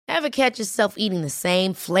Ever catch yourself eating the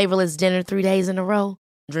same flavorless dinner 3 days in a row?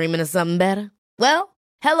 Dreaming of something better? Well,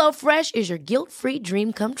 HelloFresh is your guilt-free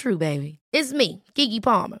dream come true, baby. It's me, Keke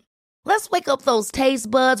Palmer. Let's wake up those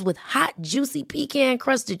taste buds with hot, juicy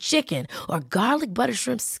pecan-crusted chicken or garlic butter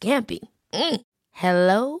shrimp scampi.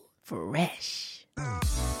 Hello Fresh.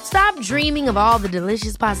 Stop dreaming of all the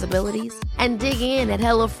delicious possibilities and dig in at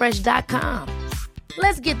HelloFresh.com.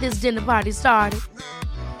 Let's get this dinner party started.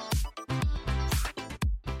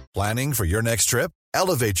 Planning for your next trip?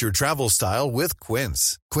 Elevate your travel style with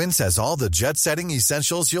Quince. Quince has all the jet-setting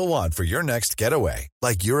essentials you'll want for your next getaway,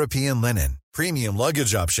 like European linen, premium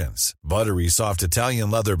luggage options, buttery soft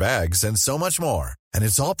Italian leather bags, and so much more. And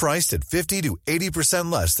it's all priced at 50 to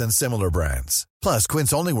 80% less than similar brands. Plus,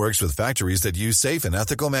 Quince only works with factories that use safe and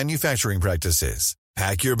ethical manufacturing practices.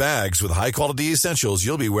 Pack your bags with high-quality essentials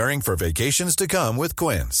you'll be wearing for vacations to come with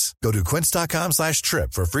Quince. Go to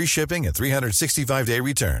quince.com/trip for free shipping and 365-day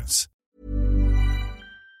returns.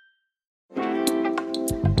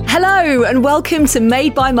 Hello and welcome to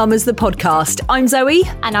Made by Mamas, the podcast. I'm Zoe.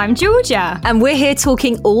 And I'm Georgia. And we're here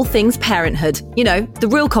talking all things parenthood. You know, the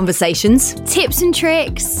real conversations. Tips and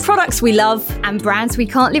tricks. Products we love. And brands we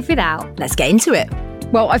can't live without. Let's get into it.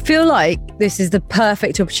 Well, I feel like this is the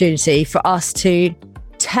perfect opportunity for us to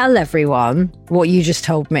tell everyone what you just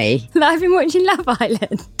told me. I've been watching Love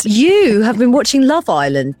Island. You have been watching Love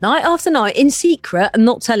Island night after night in secret and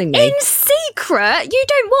not telling me. In secret? You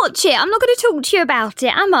don't watch it. I'm not going to talk to you about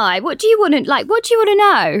it, am I? What do you want to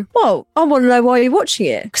know? Well, I want to know why you're watching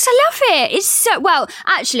it. Because I love it. It's so, well,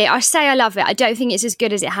 actually, I say I love it. I don't think it's as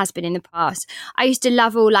good as it has been in the past. I used to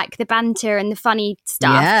love all like the banter and the funny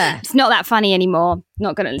stuff. Yeah. It's not that funny anymore.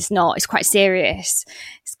 It's not. It's quite serious.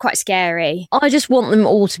 It's quite scary. I just want them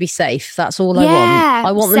all to be safe. That's all I want.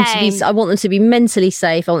 I want them to be mentally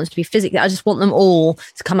safe. I want them to be physically. I just want them all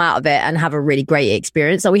to come out of it and have a really great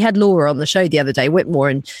experience. So we had Laura on the show the other day, Whitmore,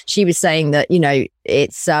 and she was saying that, you know,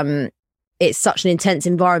 it's such an intense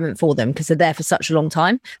environment for them because they're there for such a long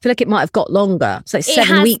time. I feel like it might have got longer. It's like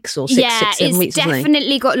 7 weeks or 7 weeks. Yeah, it's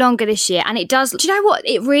definitely got longer this year. And it does, do you know what?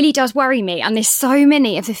 It really does worry me. And there's so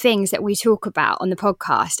many of the things that we talk about on the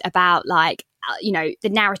podcast about, like, you know, the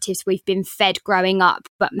narratives we've been fed growing up,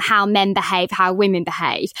 but how men behave, how women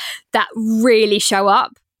behave, that really show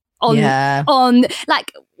up on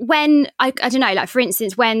like when I don't know, like for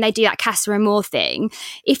instance, when they do that Casa Amor thing,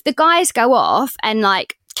 if the guys go off and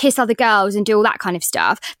like kiss other girls and do all that kind of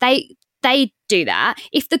stuff, they do that.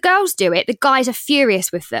 If the girls do it, the guys are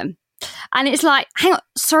furious with them. And it's like, hang on,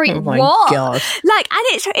 sorry, oh my what? God. Like, and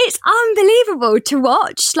it's unbelievable to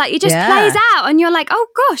watch. Like, it just plays out, and you're like, oh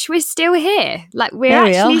gosh, we're still here. Like, we're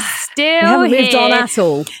actually still here. We haven't moved on at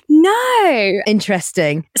all. No.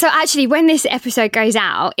 Interesting. So actually, when this episode goes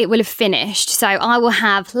out, it will have finished. So I will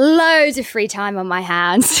have loads of free time on my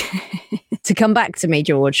hands. To come back to me,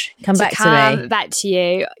 George. Come back to me. Back to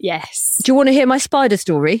you, yes. Do you want to hear my spider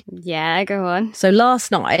story? Yeah, go on. So last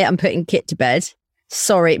night, I'm putting Kit to bed.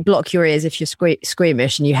 Sorry, block your ears if you're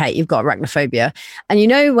squeamish and you've got arachnophobia. And you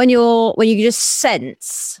know when you just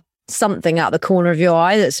sense something out the corner of your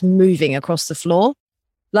eye that's moving across the floor?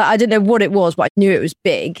 Like, I didn't know what it was, but I knew it was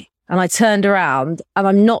big. And I turned around, and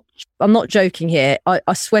I'm not joking here.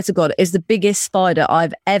 I swear to God, it's the biggest spider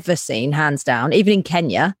I've ever seen, hands down, even in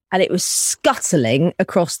Kenya. And it was scuttling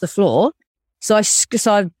across the floor. So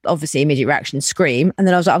I obviously immediate reaction, scream. And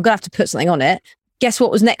then I was like, I'm going to have to put something on it. Guess what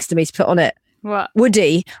was next to me to put on it? What?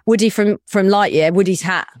 Woody from Lightyear, Woody's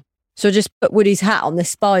hat. So I just put Woody's hat on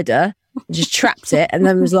this spider, just trapped it, and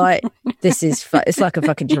then was like, it's like a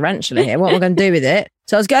fucking tarantula here. What am I going to do with it?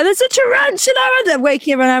 So I was going, it's a tarantula, and then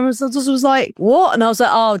waking everyone up, and I just was like, what? And I was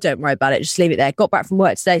like, oh, don't worry about it, just leave it there. Got back from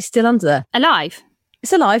work today, it's still under there. Alive?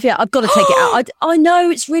 It's alive, yeah. I've got to take it out. I know,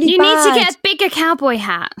 it's really You bad. need to get a bigger cowboy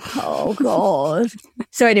hat. Oh, God.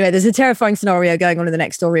 So anyway, there's a terrifying scenario going on in the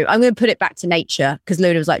next story. I'm going to put it back to nature because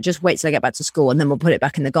Luna was like, just wait till I get back to school and then we'll put it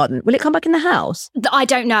back in the garden. Will it come back in the house? I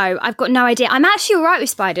don't know. I've got no idea. I'm actually all right with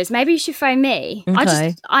spiders. Maybe you should phone me.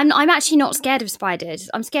 Okay. I'm actually not scared of spiders.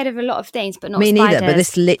 I'm scared of a lot of things, but not Me spiders. neither, but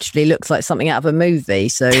this literally looks like something out of a movie,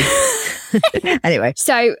 so... Anyway.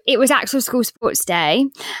 So it was actual school sports day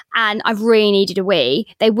and I really needed a wee.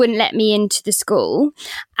 They wouldn't let me into the school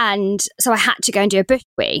and so I had to go and do a bush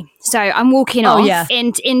wee. So I'm walking off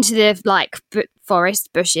into the like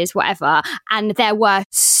forest, bushes, whatever, and there were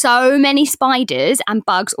so many spiders and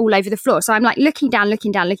bugs all over the floor. So I'm like looking down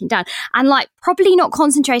and like probably not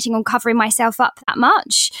concentrating on covering myself up that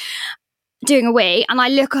much, doing a wee, and I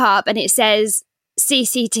look up and it says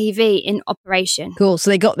CCTV in operation. Cool. So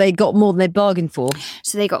they got more than they bargained for.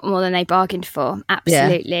 So they got more than they bargained for.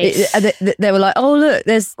 Absolutely. Yeah. They were like, oh, look,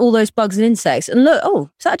 there's all those bugs and insects. And look, oh,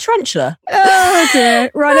 is that a tarantula? Oh,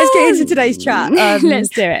 dear. Right, let's get into today's chat. Let's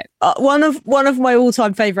do it. One of my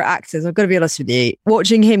all-time favourite actors, I've got to be honest with you,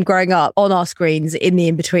 watching him growing up on our screens in The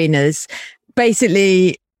In-Betweeners,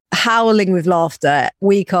 basically howling with laughter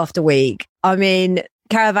week after week. I mean,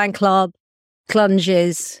 Caravan Club,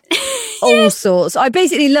 Clunges, all sorts. I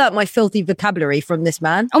basically learnt my filthy vocabulary from this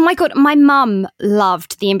man. Oh my God, my mum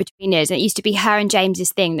loved The In-Betweeners. And it used to be her and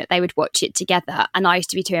James's thing that they would watch it together. And I used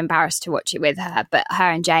to be too embarrassed to watch it with her. But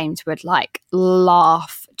her and James would like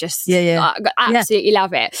laugh. Just absolutely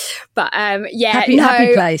love it. But happy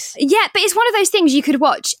place. Yeah, but it's one of those things you could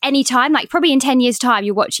watch anytime. Like probably in 10 years' time,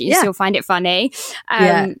 you watch it, you still find it funny.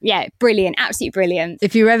 Brilliant, absolutely brilliant.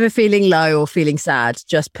 If you're ever feeling low or feeling sad,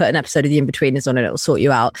 just put an episode of The In-Betweeners on and it'll sort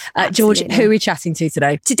you out. George, who are we chatting to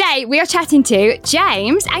today? Today we are chatting to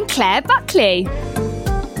James and Claire Buckley.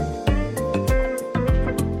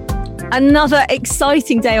 Another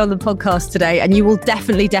exciting day on the podcast today, and you will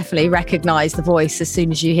definitely recognise the voice as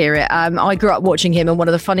soon as you hear it. I grew up watching him on one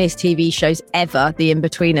of the funniest TV shows ever, The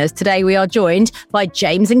In-Betweeners. Today we are joined by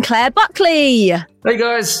James and Claire Buckley. Hey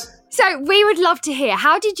guys. So we would love to hear,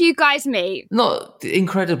 how did you guys meet? Not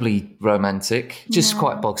incredibly romantic, just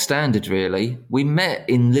quite bog standard really. We met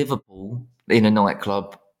in Liverpool in a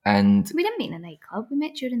nightclub. And we didn't meet in a nightclub. We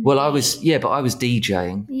met during the day. I was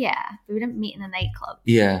DJing. Yeah, but we didn't meet in a nightclub.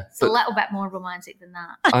 Yeah, it's a little bit more romantic than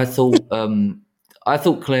that. I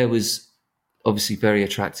thought Claire was obviously very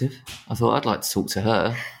attractive. I thought I'd like to talk to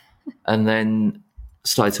her, and then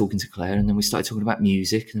started talking to Claire, and then we started talking about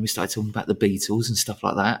music, and then we started talking about the Beatles and stuff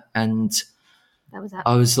like that. And that was it.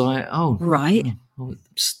 I was like, oh, right, I'm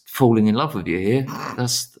falling in love with you here. I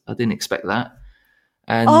didn't expect that.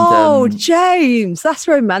 And, James, that's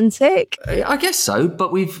romantic. I guess so,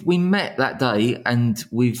 but we met that day and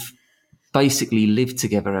we've basically lived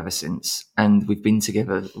together ever since. And we've been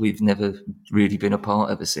together. We've never really been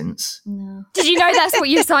apart ever since. No. Did you know that's what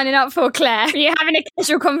you're signing up for, Claire? You're having a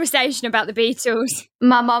casual conversation about the Beatles.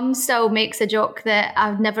 My mum still makes a joke that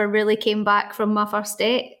I've never really came back from my first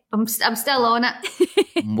date. I'm still on it.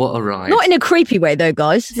 What a ride. Not in a creepy way, though,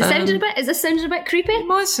 guys. Is this sounding a bit creepy? It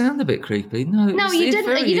might sound a bit creepy. No, you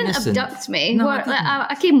didn't abduct me. No,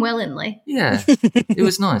 I came willingly. Yeah, it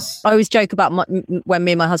was nice. I always joke about when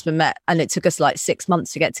me and my husband met, and it took us like 6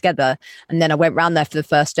 months to get together. And then I went round there for the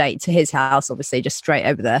first date to his house, obviously, just straight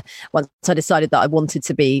over there. Once I decided that I wanted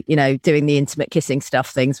to be, doing the intimate kissing stuff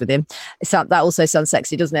things with him. That also sounds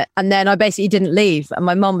sexy, doesn't it? And then I basically didn't leave. And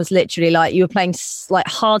my mum was literally like, you were playing like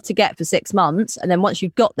hard to get for 6 months, and then once you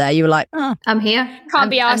got there you were like, I'm here, can't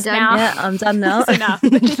be asked now. Yeah, I'm done now. Enough.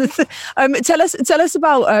 Tell us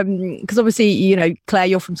about because obviously Claire,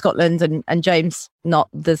 you're from Scotland, and James,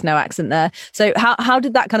 there's no accent there, so how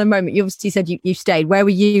did that kind of moment, you obviously said you stayed, where were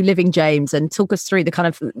you living, James, and talk us through the kind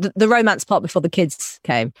of the romance part before the kids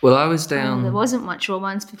came. Well, I was down. There wasn't much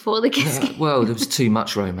romance before the kids came. Well, there was too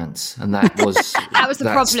much romance, and that was the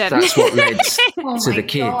problem. That's what led to the God.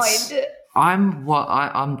 kids.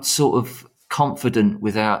 I'm sort of confident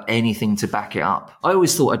without anything to back it up. I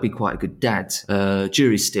always thought I'd be quite a good dad.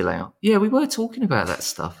 Jury's still out. Yeah, we were talking about that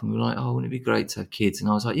stuff, and we were like, oh, wouldn't it be great to have kids? And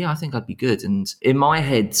I was like, yeah, I think I'd be good. And in my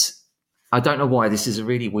head, I don't know why, this is a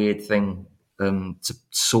really weird thing to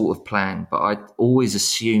sort of plan, but I always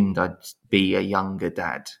assumed I'd be a younger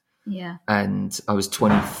dad. Yeah. And I was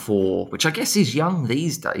 24, which I guess is young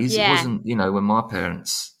these days. Yeah. It wasn't, when my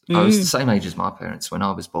parents... I was the same age as my parents when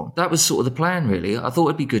I was born. That was sort of the plan, really. I thought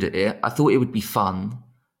I'd be good at it. I thought it would be fun.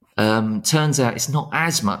 Turns out it's not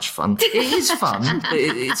as much fun. It is fun, but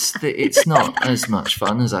it's not as much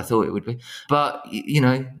fun as I thought it would be. But,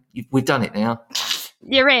 we've done it now.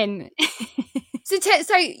 You're in.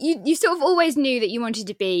 So you sort of always knew that you wanted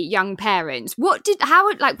to be young parents.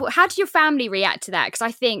 How did your family react to that? Because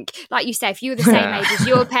I think, like you said, if you were the same age as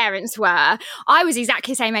your parents were, I was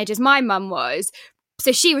exactly the same age as my mum was.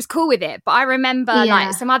 So she was cool with it. But I remember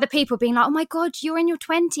like some other people being like, oh my God, you're in your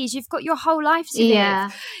 20s. You've got your whole life to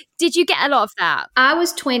live. Did you get a lot of that? I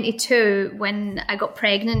was 22 when I got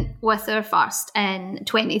pregnant with her first, and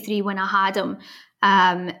 23 when I had him.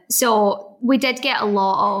 So we did get a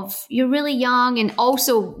lot of, you're really young. And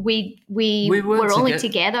also we were only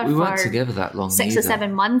together we for weren't together that long 6 or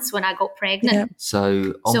 7 months when I got pregnant. Yeah.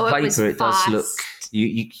 So on paper it does look,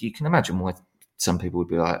 you can imagine why some people would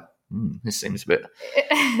be like, this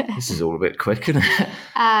is all a bit quick, isn't it?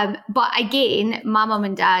 But again, my mum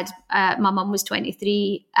and dad, my mum was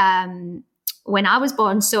 23 when I was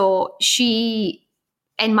born, so she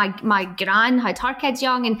and my gran had her kids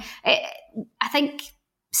young, and I think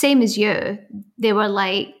same as you, they were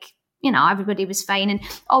like, you know, everybody was fine. And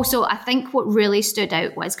also I think what really stood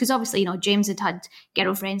out was, because obviously, you know, James had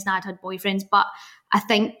girlfriends and I'd had boyfriends, but I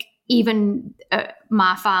think even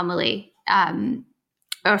my family,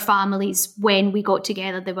 our families, when we got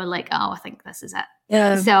together, they were like, oh, I think this is it.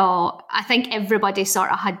 Yeah. So I think everybody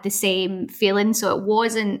sort of had the same feeling. So it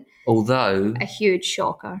wasn't a huge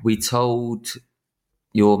shocker. We told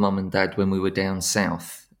your mum and dad when we were down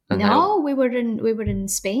south. And we were in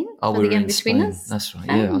Spain. Oh, for we the were in Spain. In-Betweeners. That's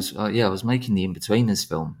right. Yeah, I was making the In-Betweeners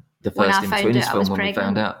film, the first In-Betweeners film when we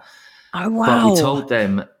found out. Oh wow! But we told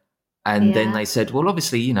them, and then they said, "Well,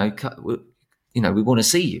 obviously, you know, we want to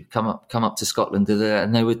see you. Come up to Scotland."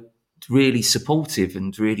 And they were really supportive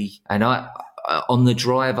and really. And I, on the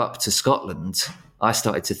drive up to Scotland, I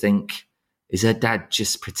started to think, is her dad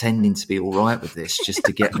just pretending to be all right with this, just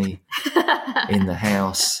to get me in the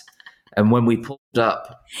house? And when we pulled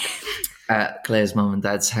up at Claire's mum and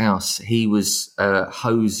dad's house, he was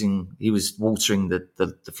he was watering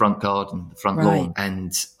the front garden, the front lawn,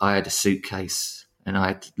 and I had a suitcase, and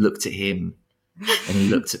I looked at him, and he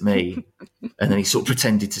looked at me, and then he sort of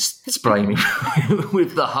pretended to spray me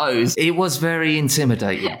with the hose. It was very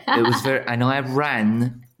intimidating. And I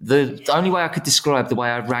ran. The only way I could describe the way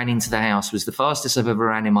I ran into the house was the fastest I've ever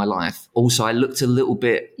ran in my life. Also, I looked a little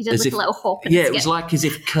bit... You did look a little hop. Yeah, it was like as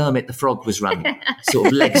if Kermit the Frog was running. Sort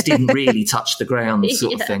of legs didn't really touch the ground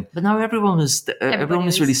sort of thing. But no, everyone was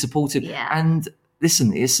really supportive. Yeah. And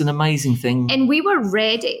listen, it's an amazing thing. And we were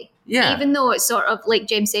ready. Yeah. Even though it's sort of, like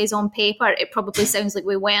James says, on paper, it probably sounds like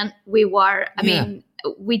we weren't. We were. I mean,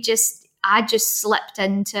 I just slipped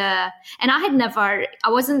into, and I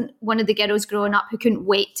wasn't one of the girls growing up who couldn't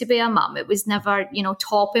wait to be a mum. It was never, you know,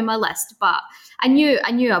 top of my list, but I knew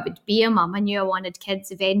I would be a mum. I knew I wanted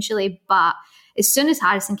kids eventually, but as soon as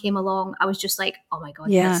Harrison came along, I was just like, oh my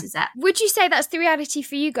God, this is it. Would you say that's the reality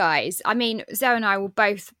for you guys? I mean, Zoe and I will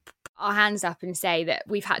both put our hands up and say that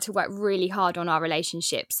we've had to work really hard on our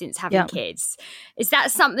relationship since having kids. Is that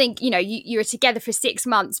something, you know, you were together for 6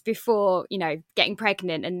 months before, you know, getting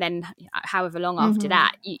pregnant, and then however long after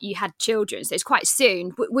that you had children, so it's quite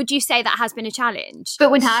soon. Would you say that has been a challenge? But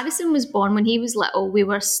when Harrison was born, when he was little, we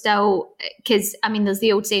were still, because I mean, there's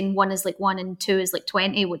the old saying, 1 is like 1 and 2 is like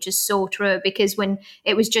 20, which is so true, because when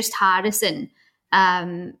it was just Harrison,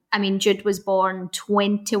 I mean, Jude was born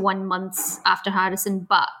 21 months after Harrison,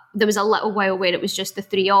 but there was a little while where it was just the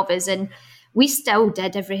 3 of us, and we still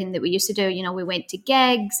did everything that we used to do. You know, we went to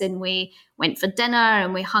gigs and we went for dinner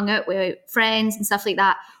and we hung out with friends and stuff like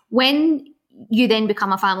that. When you then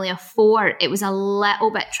become a family of 4, it was a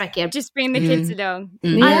little bit trickier. Just bring the kids along. I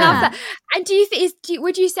love that. And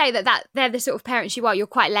would you say that they're the sort of parents you are? You're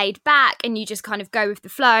quite laid back and you just kind of go with the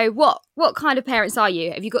flow. What kind of parents are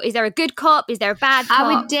you? Is there a good cop? Is there a bad cop?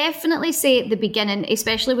 I would definitely say at the beginning,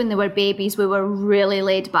 especially when they were babies, we were really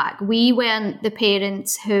laid back. We weren't the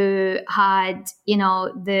parents who had, you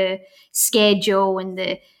know, the schedule and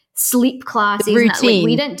the sleep classes. The routine. Like,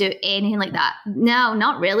 we didn't do anything like that. No,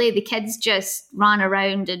 not really. The kids just ran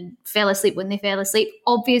around and fell asleep when they fell asleep.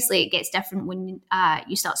 Obviously, it gets different when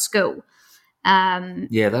you start school.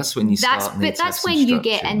 That's when you start. But that's when you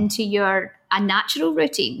get into a natural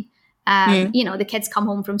routine. You know, the kids come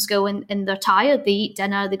home from school and they're tired. They eat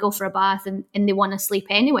dinner, they go for a bath, and they want to sleep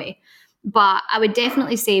anyway. But I would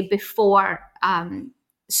definitely say before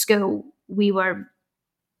school, we would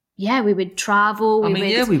travel.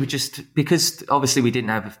 We would just, because obviously we didn't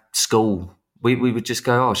have school, we would just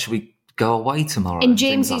go, oh, should we go away tomorrow? And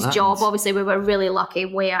James's job, obviously, we were really lucky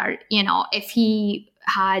where, you know, if he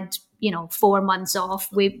had, you know, 4 months off,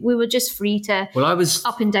 we were just free to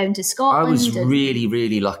up and down to Scotland. I was really,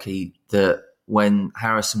 really lucky that when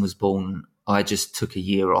Harrison was born, I just took a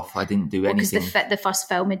year off. I didn't do anything. Because the first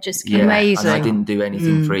film had just come out. Amazing. And I didn't do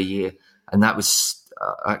anything for a year. And that was,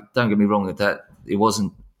 don't get me wrong, that it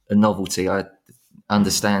wasn't a novelty. I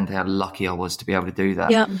understand how lucky I was to be able to do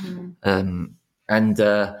that. Yeah.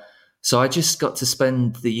 So I just got to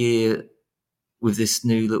spend the year with this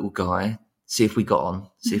new little guy, see if we got on,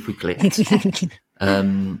 see if we clicked.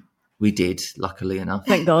 We did, luckily enough.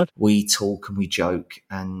 Thank God. We talk and we joke,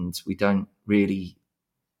 and we don't really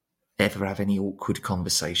ever have any awkward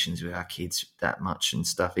conversations with our kids that much and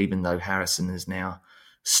stuff, even though Harrison has now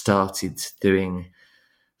started doing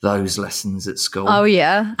those lessons at school. Oh,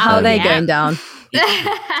 yeah. How are they going down?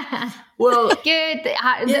 Well, good.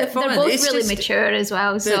 They're both really mature as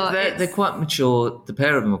well. So they're quite mature. The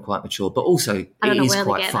pair of them are quite mature, but also it is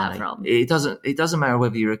quite funny. It doesn't matter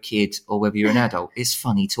whether you're a kid or whether you're an adult. It's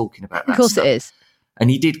funny talking about that. Of course stuff. it is. And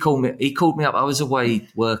he did call me. He called me up. I was away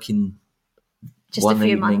working Just a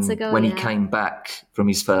few months ago, when he came back from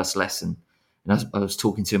his first lesson, and I was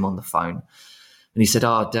talking to him on the phone, and he said,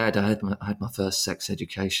 "Oh, Dad, I had my first sex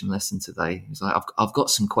education lesson today." He's like, "I've got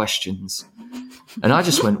some questions," and I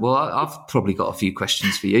just went, "Well, I've probably got a few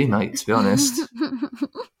questions for you, mate. To be honest,"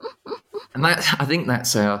 and I think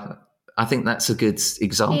that's a good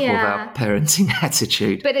example of our parenting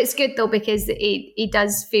attitude. But it's good though, because he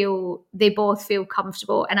does feel, they both feel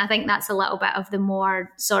comfortable. And I think that's a little bit of the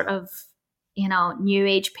more sort of, new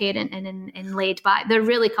age parenting and laid back. They're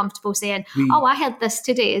really comfortable saying, I had this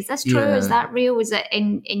today. Is this true? Yeah. Is that real? Is it?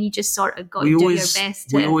 And you just sort of got to do your best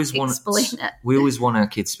to explain it. We always want our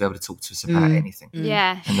kids to be able to talk to us about anything.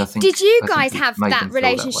 Yeah. And I think, did you guys have that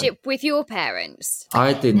relationship with your parents?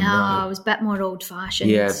 I didn't know. I was a bit more old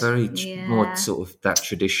fashioned. Yeah, more sort of that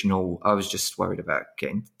traditional. I was just worried about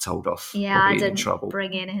getting told off. Yeah, or I being didn't in trouble.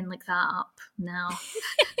 bring anything like that up. No.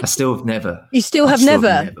 I still have never. You still have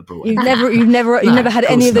never. You've never had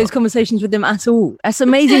any of those conversations with them at all. It's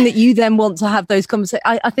amazing that you then want to have those conversations.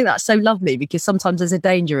 I think that's so lovely, because sometimes there's a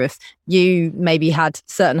danger if you maybe had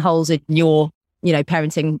certain holes in your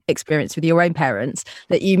parenting experience with your own parents,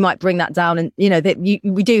 that you might bring that down. And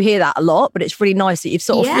we do hear that a lot, but it's really nice that you've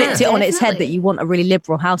sort of flipped it on its head, that you want a really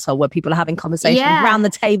liberal household where people are having conversations around the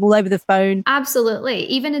table over the phone. Absolutely.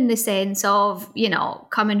 Even in the sense of,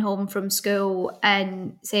 coming home from school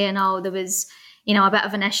and saying, there was, a bit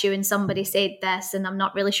of an issue and somebody said this and I'm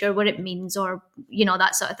not really sure what it means, or,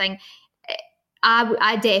 that sort of thing.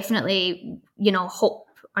 I definitely, hope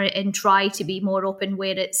and try to be more open,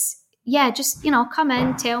 where it's, just, come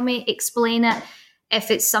in, tell me, explain it. If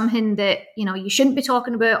it's something that, you shouldn't be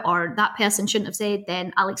talking about, or that person shouldn't have said,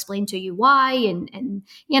 then I'll explain to you why. And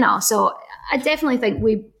so I definitely think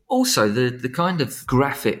we... Also, the kind of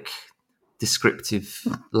graphic, descriptive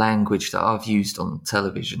language that I've used on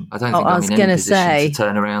television, I don't think I'm in any position to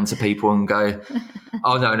turn around to people and go,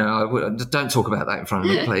 "Oh no, don't talk about that in front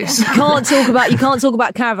of me, please." You can't talk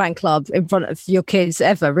about Caravan Club in front of your kids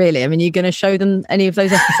ever, really. I mean, you're going to show them any of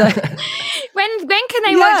those episodes? When can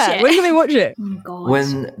they watch it? When can they watch it? Oh, God.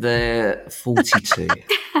 When they're 42.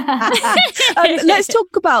 Let's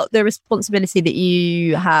talk about the responsibility that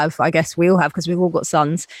you have, I guess we all have, because we've all got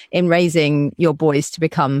sons, in raising your boys to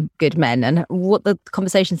become good men, and what the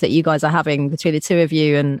conversations that you guys are having between the two of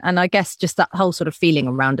you, and I guess just that whole sort of feeling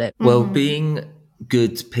around it. Well, being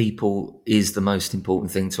good people is the most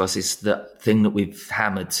important thing to us. It's the thing that we've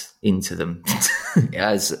hammered into them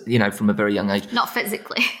as from a very young age. Not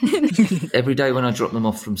physically. Every day when I drop them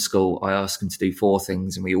off from school, I ask them to do 4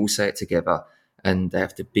 things, and we all say it together, and they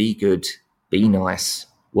have to be good, be nice,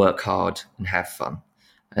 work hard, and have fun.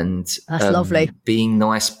 And that's lovely. Being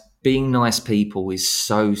nice people is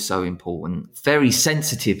so important. Very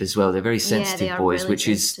sensitive as well. They're very sensitive boys, really, which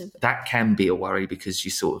sensitive. That can be a worry, because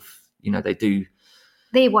you sort of,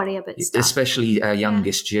 they worry about stuff. Especially our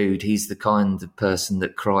youngest, Jude. He's the kind of person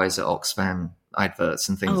that cries at Oxfam adverts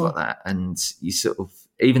and things like that. And you sort of,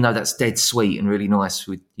 even though that's dead sweet and really nice,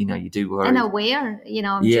 you do worry. And aware,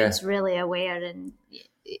 Jude's really aware, and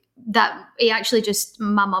that he actually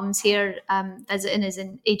my mum's here visiting us,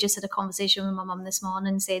 and he just had a conversation with my mum this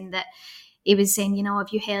morning, saying that he was saying, have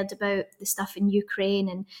you heard about the stuff in Ukraine,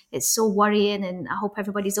 and it's so worrying, and I hope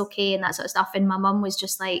everybody's okay, and that sort of stuff. And my mum was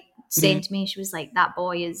just like saying to me, she was like, that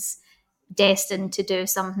boy is destined to do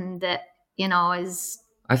something that, is...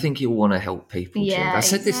 I think he'll want to help people. I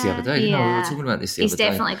said this the other day. We were talking about this the other day.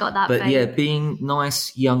 He's definitely got that But vibe. Being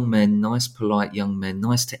nice young men, nice polite young men,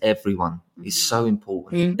 nice to everyone is so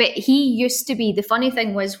important. But he used to be, the funny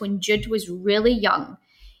thing was, when Jude was really young,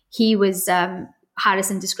 he was...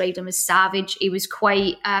 Harrison described him as savage. He was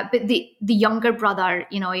quite, but the younger brother,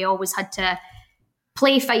 he always had to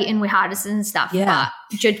play fighting with Harrison and stuff. Yeah.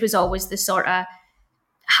 But Jude was always the sort of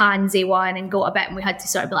handsy one and go a bit, and we had to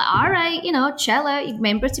sort of be like, all right, chill out,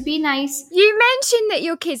 remember to be nice. You mentioned that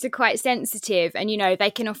your kids are quite sensitive, and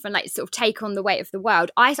they can often sort of take on the weight of the world.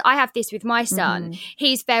 I have this with my son.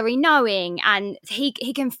 He's very knowing, and he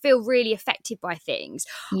can feel really affected by things.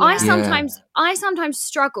 I sometimes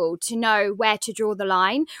struggle to know where to draw the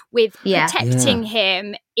line with protecting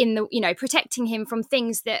him in the protecting him from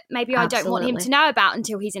things that maybe I don't want him to know about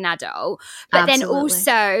until he's an adult, but then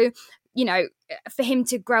also for him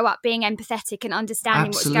to grow up being empathetic and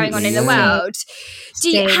understanding what's going on in the world.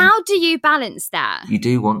 How do you balance that? You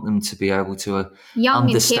do want them to be able to young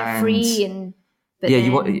understand, and carefree, and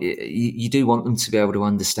you do want them to be able to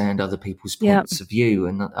understand other people's points of view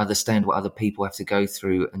and understand what other people have to go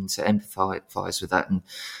through, and to empathise with that.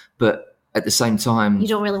 But at the same time, you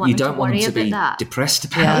don't really want them to be that. depressed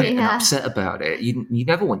about it and upset about it. You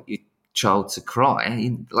never want child to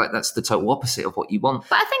cry. Like, that's the total opposite of what you want.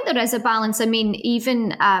 But I think there is a balance. I mean,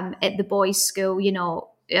 even at the boys' school,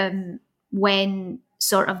 when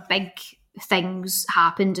sort of big things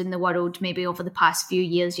happened in the world, maybe over the past few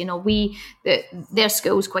years, their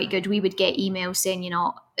school's quite good. We would get emails saying,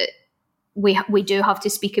 we do have to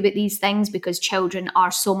speak about these things because children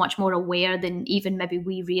are so much more aware than even maybe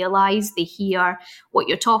we realise. They hear what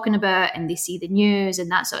you're talking about and they see the news and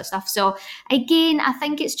that sort of stuff. So again, I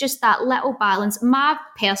think it's just that little balance. My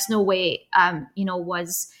personal way,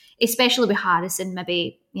 was, especially with Harrison,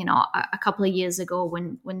 maybe, a couple of years ago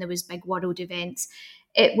when there was big world events,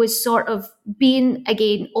 it was sort of being,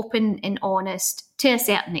 again, open and honest to a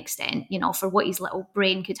certain extent, for what his little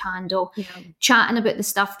brain could handle, chatting about the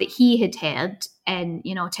stuff that he had heard and,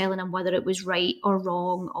 telling him whether it was right or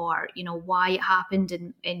wrong or, why it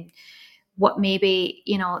happened and what maybe,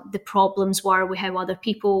 the problems were with how other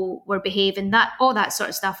people were behaving, all that sort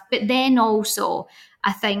of stuff. But then also,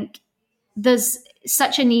 I think there's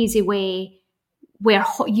such an easy way where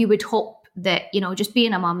you would hope that, just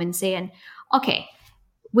being a mum and saying, okay,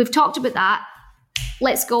 we've talked about that.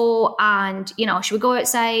 Let's go and, should we go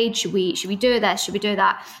outside? Should we do this? Should we do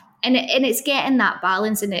that? And it's getting that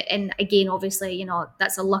balance. And again, obviously,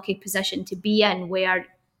 that's a lucky position to be in where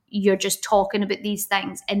you're just talking about these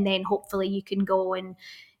things and then hopefully you can go and,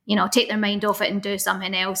 take their mind off it and do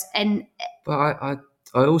something else. But I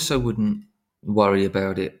also wouldn't worry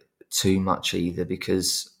about it too much either,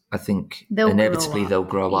 because I think inevitably they'll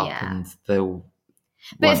grow up and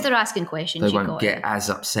But if they're asking questions, they won't get as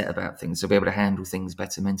upset about things. They'll be able to handle things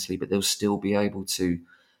better mentally, but they'll still be able to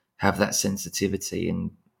have that sensitivity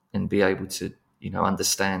and be able to,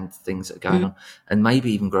 understand things that are going on, and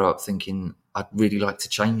maybe even grow up thinking, I'd really like to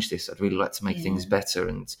change this. I'd really like to make things better,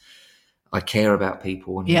 and I care about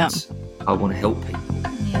people, and I want to help people.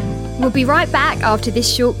 Yeah. We'll be right back after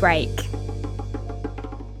this short break.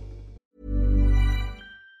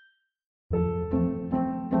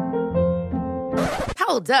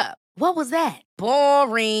 Hold up. What was that?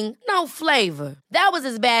 Boring. No flavor. That was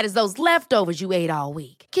as bad as those leftovers you ate all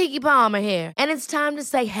week. Keke Palmer here, and it's time to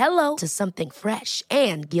say hello to something fresh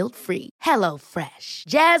and guilt-free. Hello Fresh.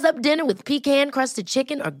 Jazz up dinner with pecan-crusted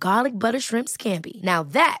chicken or garlic butter shrimp scampi. Now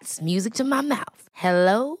that's music to my mouth.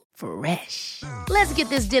 Hello Fresh. Let's get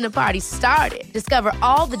this dinner party started. Discover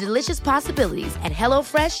all the delicious possibilities at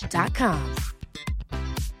hellofresh.com.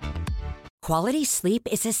 Quality sleep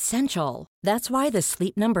is essential. That's why the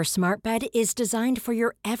Sleep Number Smart Bed is designed for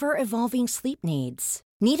your ever-evolving sleep needs.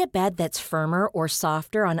 Need a bed that's firmer or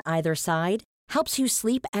softer on either side? Helps you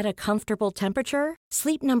sleep at a comfortable temperature?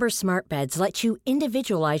 Sleep Number Smart Beds let you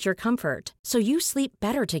individualize your comfort, so you sleep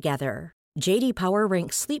better together. J.D. Power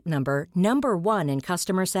ranks Sleep Number number 1 in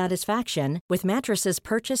customer satisfaction with mattresses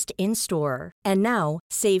purchased in-store. And now,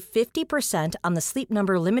 save 50% on the Sleep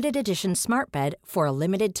Number Limited Edition Smart Bed for a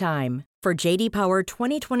limited time. For J.D. Power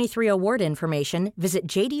 2023 award information, visit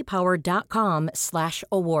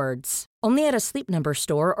jdpower.com/awards. Only at a Sleep Number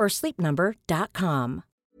store or sleepnumber.com.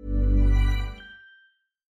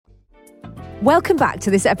 Welcome back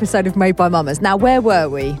to this episode of Made by Mamas. Now, where were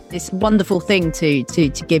we? This wonderful thing to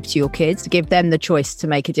give to your kids, to give them the choice to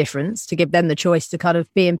make a difference, to give them the choice to kind of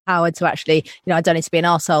be empowered to actually, I don't need to be an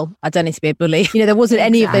arsehole. I don't need to be a bully. There wasn't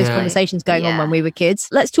any of those conversations going on when we were kids.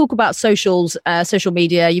 Let's talk about social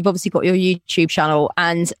media. You've obviously got your YouTube channel,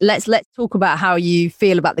 and let's talk about how you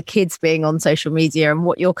feel about the kids being on social media and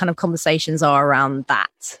what your kind of conversations are around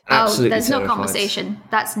that. Absolutely there's terrified. no conversation.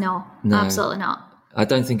 That's no, absolutely not. I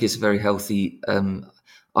don't think it's very healthy.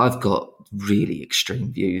 I've got really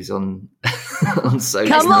extreme views on social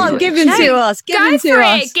media. Come on, give them to us. Give them to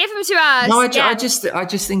us. No, I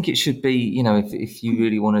just think it should be, if you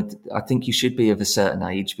really want to, I think you should be of a certain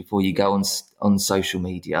age before you go on social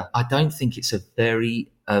media. I don't think it's a very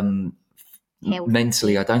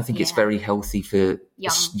mentally, I don't think it's very healthy for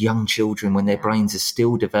young children when their brains are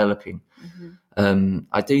still developing. Mm-hmm.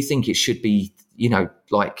 I do think it should be,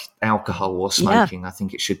 like alcohol or smoking. I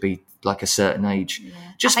think it should be like a certain age,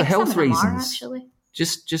 just for health reasons.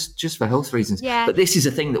 Just for health reasons. Yeah. But this is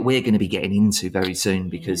a thing that we're going to be getting into very soon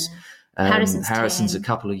because Harrison's a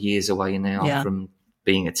couple of years away now from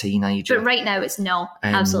being a teenager. But right now it's no,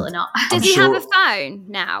 absolutely not. Does he have a phone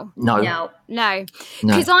now? No.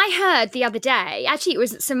 Because I heard the other day, actually it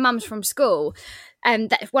was some mums from school,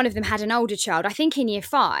 that one of them had an older child, I think in year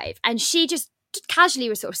 5, and she just casually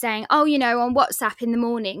was sort of saying, on WhatsApp in the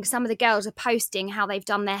morning, some of the girls are posting how they've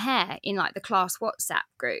done their hair in like the class WhatsApp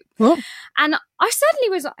group. What? And I suddenly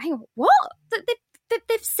was like, hang on, what? They're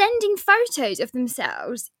they're sending photos of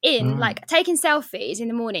themselves in, like taking selfies in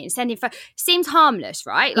the morning, sending seems harmless,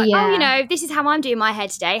 right? Like, oh, you know, this is how I'm doing my hair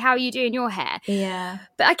today. How are you doing your hair? Yeah.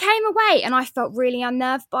 But I came away and I felt really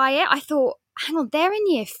unnerved by it. I thought, hang on, they're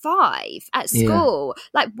in year 5 at school.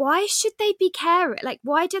 Like, why should they be caring? Like,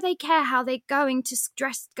 why do they care how they're going to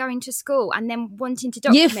school and then wanting to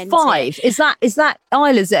document Year 5 is that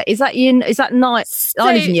Isla's? Is that 9? So,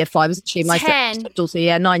 Isla's in year 5, isn't she? My 10.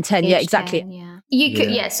 daughter, 9, 10. Yeah, exactly. 10, yeah. You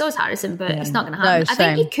could, so is Harrison, but it's not going to happen. No, I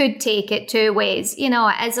think you could take it 2 ways. You know,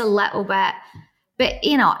 it is a little bit, but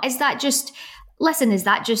you know, is that just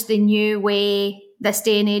the new way? This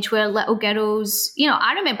day and age where little girls, you know,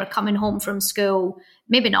 I remember coming home from school,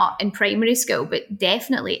 maybe not in primary school, but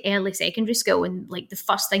definitely early secondary school. And like the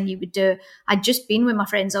first thing you would do, I'd just been with my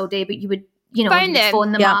friends all day, but you would, you know,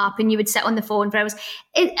 phone them up and you would sit on the phone for hours.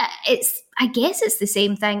 I guess it's the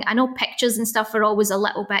same thing. I know pictures and stuff are always a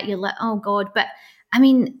little bit, you're like, oh God, but I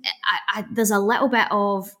mean, there's a little bit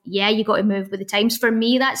of, you got to move with the times. For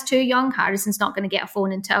me, that's too young. Harrison's not going to get a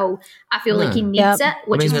phone until I feel like he needs it,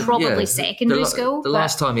 which is probably secondary school. The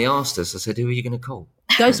last time he asked us, I said, who are you going to call?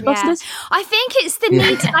 Ghostbusters? I think it's the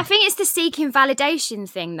need. I think it's the seeking validation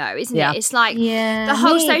thing, though, isn't it? It's like the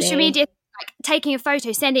whole social media, like taking a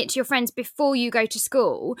photo, sending it to your friends before you go to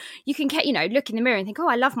school. You can, you know, look in the mirror and think, oh,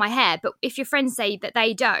 I love my hair. But if your friends say that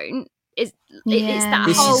they don't, it's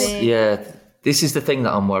that whole... This is the thing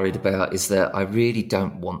that I'm worried about, is that I really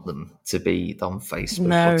don't want them to be on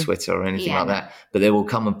Facebook or Twitter or anything like that. But there will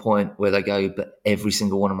come a point where they go, but every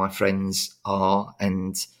single one of my friends are,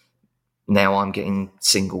 and now I'm getting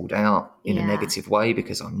singled out in a negative way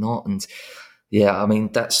because I'm not. And I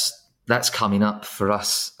mean, that's coming up for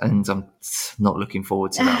us, and I'm not looking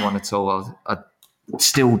forward to that one at all. I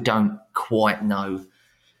still don't quite know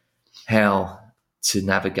how to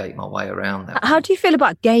navigate my way around that. How do you feel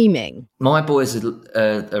about gaming? My boys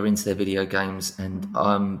are into their video games, and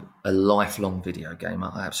I'm a lifelong video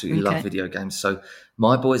gamer. I absolutely love video games. So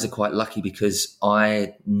my boys are quite lucky because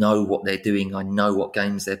I know what they're doing. I know what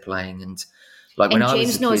games they're playing. And like when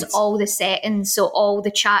James knows all the settings, so all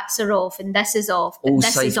the chats are off and this is off. All and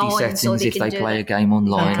this safety is on, settings so if they play a game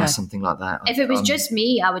online or something like that. If it was just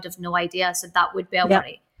me, I would have no idea. So that would be a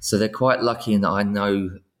worry. So they're quite lucky in that I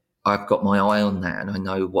know I've got my eye on that and I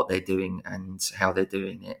know what they're doing and how they're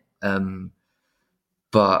doing it.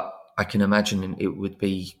 But I can imagine it would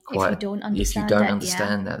be quite... If you don't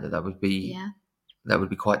understand that would be... That would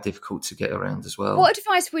be quite difficult to get around as well. What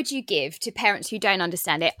advice would you give to parents who don't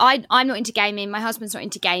understand it? I'm not into gaming. My husband's not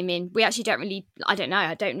into gaming. We actually don't really... I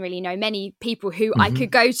don't really know many people who I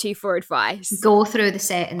could go to for advice. Go through the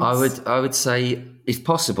settings. I would say, if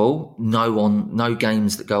possible, no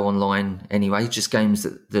games that go online anyway. Just games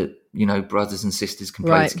that you know, brothers and sisters can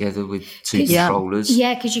play together with 2 controllers.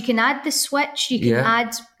 Yeah, because you can add the Switch. You can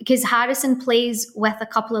add... Because Harrison plays with a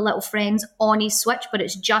couple of little friends on his Switch, but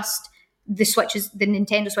it's just... the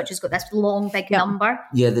Nintendo Switch has got this long, big number.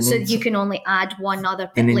 Yeah, so you can only add one other.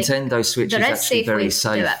 The Nintendo Switch is actually very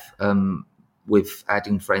safe with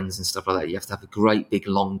adding friends and stuff like that. You have to have a great big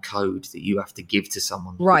long code that you have to give to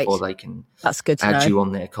someone before they can add you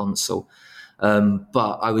on their console.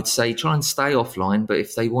 But I would say try and stay offline. But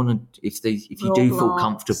if you do feel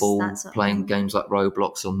comfortable playing games like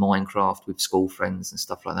Roblox or Minecraft with school friends and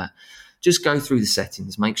stuff like that, just go through the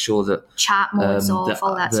settings. Make sure that chat modes off,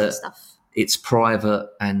 all that sort of stuff. It's private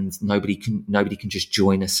and nobody can just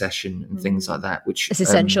join a session and things like that. Which it's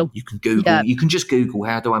essential. You can Google. Yeah. You can just Google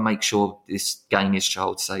how do I make sure this game is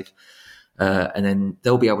child safe, and then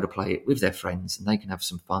they'll be able to play it with their friends and they can have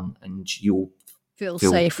some fun and you'll feel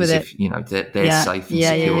safe with it. You know they're safe and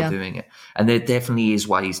secure doing it. And there definitely is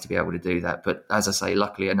ways to be able to do that. But as I say,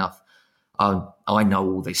 luckily enough, I know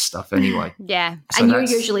all this stuff anyway. Yeah, so and you're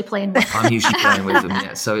usually playing with them. I'm usually playing with them,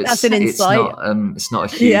 yeah. So that's an insight. It's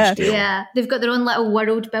not a huge deal. Yeah, they've got their own little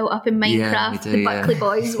world built up in Minecraft, the Buckley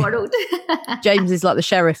Boys world. James is like the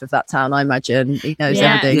sheriff of that town, I imagine. He knows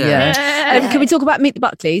everything. Yeah. Can we talk about Meet the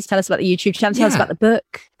Buckleys? Tell us about the YouTube channel. Tell us about the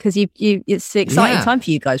book, because it's an exciting time for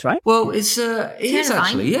you guys, right? Well, it is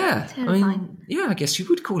actually, Terrifying. I mean, I guess you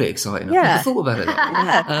would call it exciting. I've never thought about it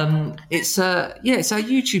that way. It's our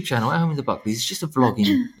YouTube channel, At Home with the Buckleys. It's just a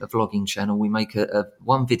vlogging channel. We make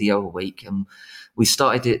one video a week, and we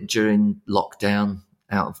started it during lockdown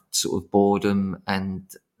out of sort of boredom and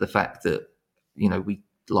the fact that, you know, we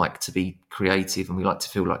like to be creative and we like to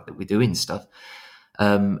feel like that we're doing stuff.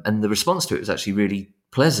 And the response to it was actually really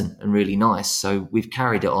pleasant and really nice. So we've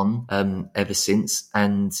carried it on ever since,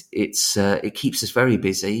 and it keeps us very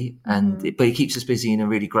busy, but it keeps us busy in a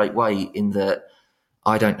really great way in that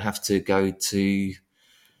I don't have to go to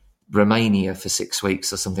Romania for 6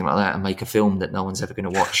 weeks or something like that and make a film that no one's ever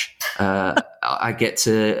going to watch. I get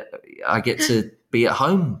to be at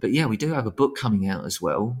home. But yeah, we do have a book coming out as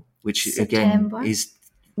well, which September. Again is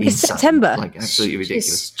It's September. like absolutely ridiculous.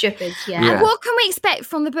 It's stupid, yeah. Yeah. And what can we expect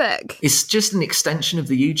from the book? It's just an extension of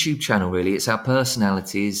the YouTube channel, really. It's our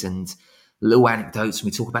personalities and little anecdotes, and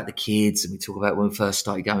we talk about the kids, and we talk about when we first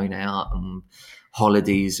started going out and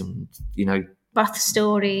holidays, and Birth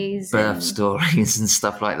stories. birth stories and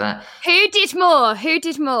stuff like that. Who did more? Who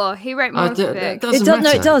wrote more of the book? That It doesn't does. No,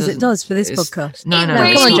 matter. it does. It doesn't- does for this it's- podcast. No, It no,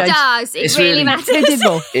 really it's not. does. It It's really really- matters. Who did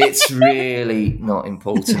more? It's really not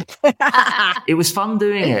important. It was fun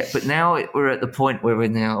doing it, but now we're at the point where we're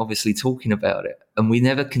now obviously talking about it, and we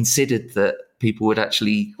never considered that people would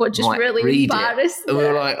actually What, just might really read embarrass it. And we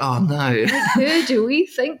were them? like, oh no. Who do we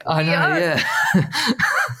think I we know, are? yeah.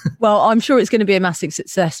 Well, I'm sure it's going to be a massive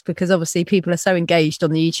success because obviously people are so engaged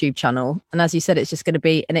on the YouTube channel. And as you said, it's just going to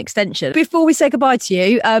be an extension. Before we say goodbye to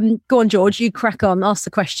you, go on, George, you crack on, ask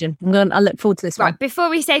the question. I look forward to this Right, one.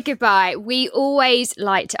 before we say goodbye, we always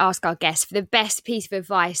like to ask our guests for the best piece of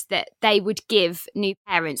advice that they would give new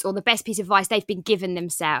parents, or the best piece of advice they've been given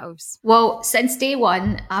themselves. Well, since day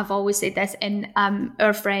one, I've always said this, and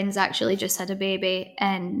our friends actually just had a baby,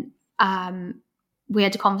 and we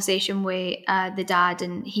had a conversation with the dad,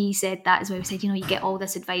 and he said that as well. He said, you get all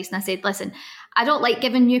this advice. And I said, listen, I don't like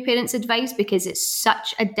giving new parents advice because it's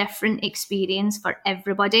such a different experience for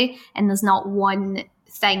everybody, and there's not one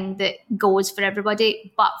thing that goes for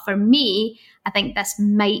everybody. But for me, I think this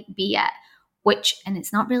might be it, and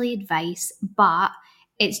it's not really advice, but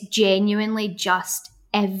it's genuinely just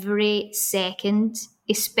every second,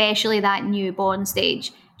 especially that newborn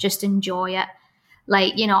stage, just enjoy it.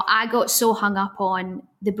 Like, I got so hung up on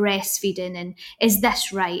the breastfeeding and is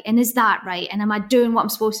this right? And is that right? And am I doing what I'm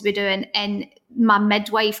supposed to be doing? And my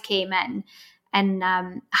midwife came in,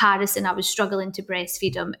 and Harrison, I was struggling to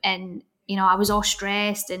breastfeed him. And, I was all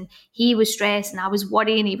stressed, and he was stressed, and I was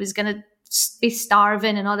worrying he was going to be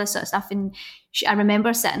starving and all this sort of stuff. And I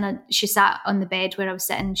remember she sat on the bed where I was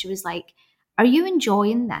sitting, and she was like, are you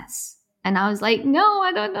enjoying this? And I was like, no,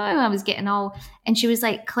 I don't know. And I was getting and she was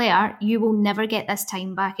like, Claire, you will never get this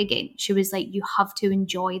time back again. She was like, you have to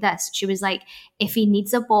enjoy this. She was like, if he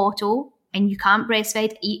needs a bottle and you can't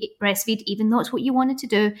breastfeed, even though it's what you wanted to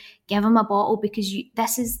do, give him a bottle, because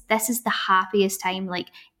this is the happiest time. Like,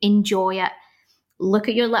 enjoy it. Look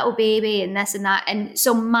at your little baby and this and that. And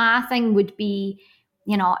so my thing would be,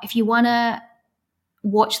 if you want to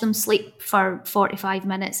watch them sleep for 45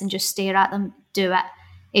 minutes and just stare at them, do it.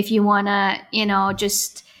 If you want to,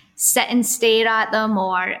 just sit and stare at them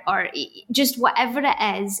or just whatever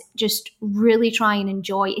it is, just really try and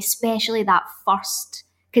enjoy, especially that first,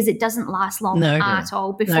 because it doesn't last long at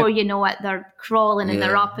all. Before you know it, they're crawling and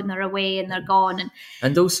they're up and they're away and they're gone.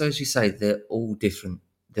 And also, as you say, they're all different.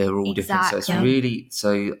 They're all different. So it's really,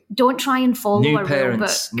 don't try and follow new a parents. rule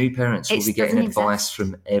book. New parents will be getting advice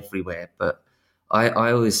from everywhere. But I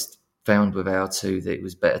always found with our two that it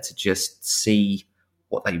was better to just see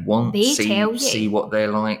what they want, see what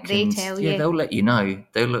they're like. They'll let you know.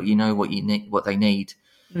 They'll let you know what you need, what they need.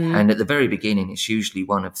 And at the very beginning, it's usually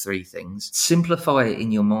one of three things. Simplify it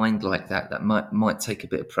in your mind like that. That might take a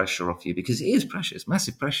bit of pressure off you, because it is pressure. It's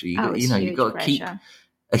massive pressure. You've got to keep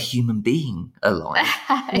a human being alive.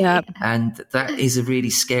 Yeah. And that is a really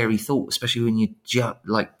scary thought, especially when you're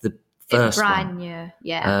like the first brand one. new.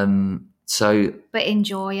 Yeah. But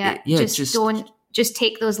enjoy it. Just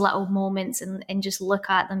take those little moments and just look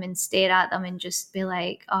at them and stare at them and just be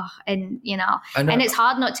like, and it's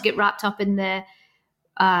hard not to get wrapped up in the,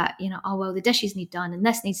 the dishes need done and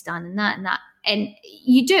this needs done and that and that. And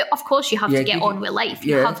you do, of course, you have to get on with life.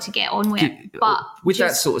 You have to get on with it. But with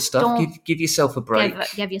that sort of stuff, give yourself a break.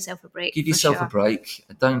 Give yourself a break. Give yourself a break.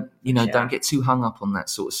 Don't get too hung up on that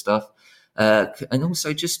sort of stuff. And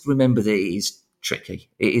also just remember that it is tricky.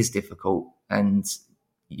 It is difficult, and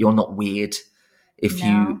you're not weird. If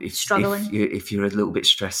you're a little bit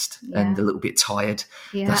stressed and a little bit tired,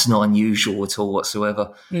 that's not unusual at all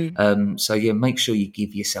whatsoever. Make sure you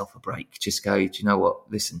give yourself a break. Just go, do you know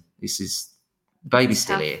what? Listen, this is baby's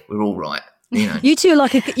still here. We're all right. You two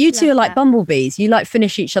are like bumblebees. You like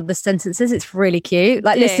finish each other's sentences. It's really cute.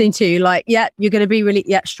 Like listening to you, like, you're going to be really,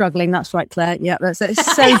 struggling. That's right, Claire. Yeah, it's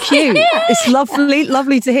so cute. It's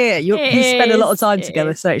lovely to hear. You spend a lot of time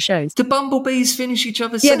together, so it shows. Do bumblebees finish each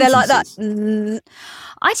other's sentences? Yeah, they're like that.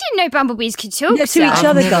 I didn't know bumblebees could talk. Yeah, to each other,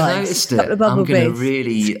 I've never guys. noticed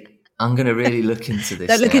it. I'm going to really look into this.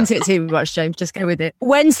 Don't look into it too much, James. Just go with it.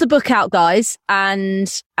 When's the book out, guys?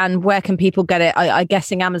 And where can people get it? I'm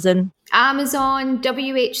guessing Amazon. Amazon,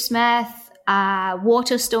 WH Smith,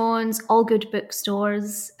 Waterstones, all good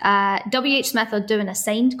bookstores. WH Smith are doing a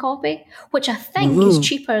signed copy, which I think is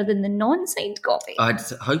cheaper than the non-signed copy. I'd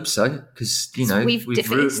hope so, because, you know, we've ruined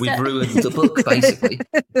the book, basically.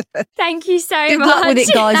 Thank you so Good much. luck with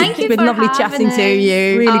it, guys. Thank It's you been for lovely having chatting to us.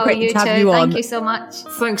 you. Really great to have you on. Thank you so much.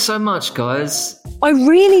 Thanks so much, guys. I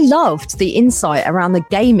really loved the insight around the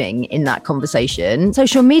gaming in that conversation.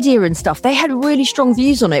 Social media and stuff, they had really strong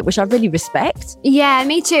views on it, which I really respect. Yeah,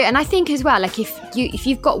 me too. And I think as well, like if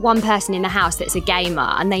you've got one person in the house that's a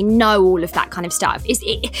gamer and they know all of that kind of stuff,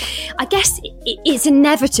 I guess it's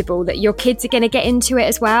inevitable that your kids are going to get into it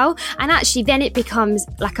as well. And actually then it becomes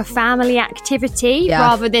like a family activity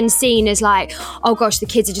rather than seen as like, oh gosh, the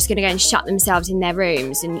kids are just going to go and shut themselves in their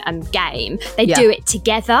rooms and game. They do it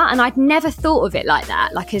together. And I'd never thought of it like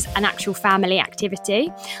that, like as an actual family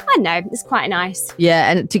activity. I know, it's quite nice.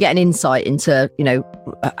 Yeah, and to get an insight into, you know,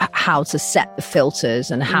 how to set the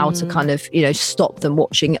filters and how to kind of, you know, stop them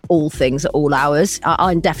watching all things at all hours.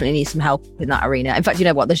 I definitely need some help in that arena. In fact, you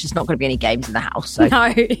know what? There's just not going to be any games in the house. So.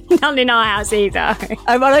 No, none in our house either.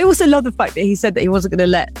 And I also love the fact that he said that he wasn't going to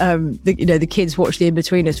let the kids watch the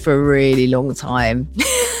In-Betweeners for a really long time.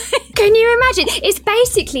 Can you imagine? It's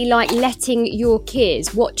basically like letting your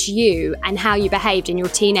kids watch you and how you behaved in your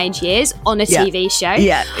teenage years on a TV show.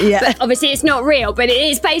 Yeah. But obviously, it's not real, but it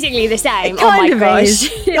is basically the same. It kind of gosh. is.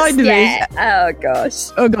 Kind of is. Oh, gosh.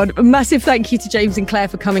 Oh, God. A massive thank you to James and Claire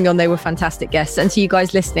for coming on. They were fantastic guests. And to you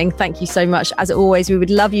guys listening, thank you so much. As always, we would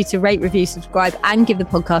love you to rate, review, subscribe, and give the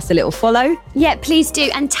podcast a little follow. Yeah, please do.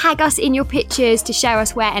 And tag us in your pictures to show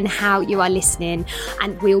us where and how you are listening.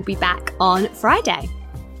 And we'll be back on Friday.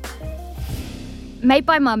 Made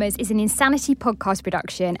by Mamas is an Insanity podcast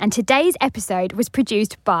production, and today's episode was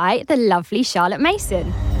produced by the lovely Charlotte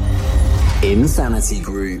Mason. Insanity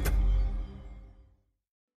Group.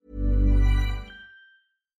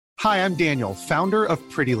 Hi, I'm Daniel, founder of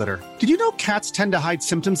Pretty Litter. Did you know cats tend to hide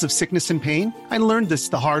symptoms of sickness and pain? I learned this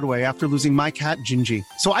the hard way after losing my cat, Gingy.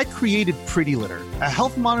 So I created Pretty Litter, a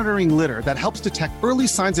health monitoring litter that helps detect early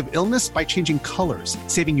signs of illness by changing colors,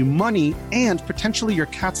 saving you money and potentially your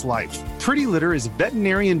cat's life. Pretty Litter is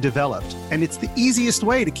veterinarian developed, and it's the easiest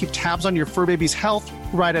way to keep tabs on your fur baby's health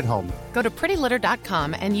right at home. Go to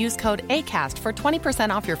prettylitter.com and use code ACAST for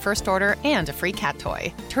 20% off your first order and a free cat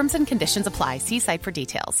toy. Terms and conditions apply. See site for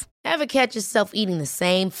details. Ever catch yourself eating the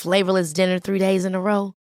same flavorless dinner 3 days in a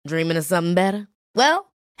row? Dreaming of something better?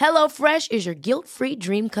 Well, HelloFresh is your guilt-free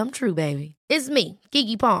dream come true, baby. It's me,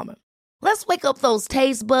 Keke Palmer. Let's wake up those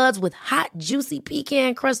taste buds with hot, juicy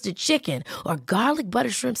pecan-crusted chicken or garlic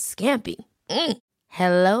butter shrimp scampi.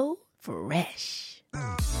 Hello Fresh.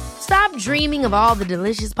 Stop dreaming of all the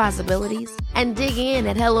delicious possibilities and dig in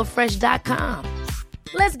at HelloFresh.com.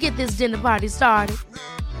 Let's get this dinner party started.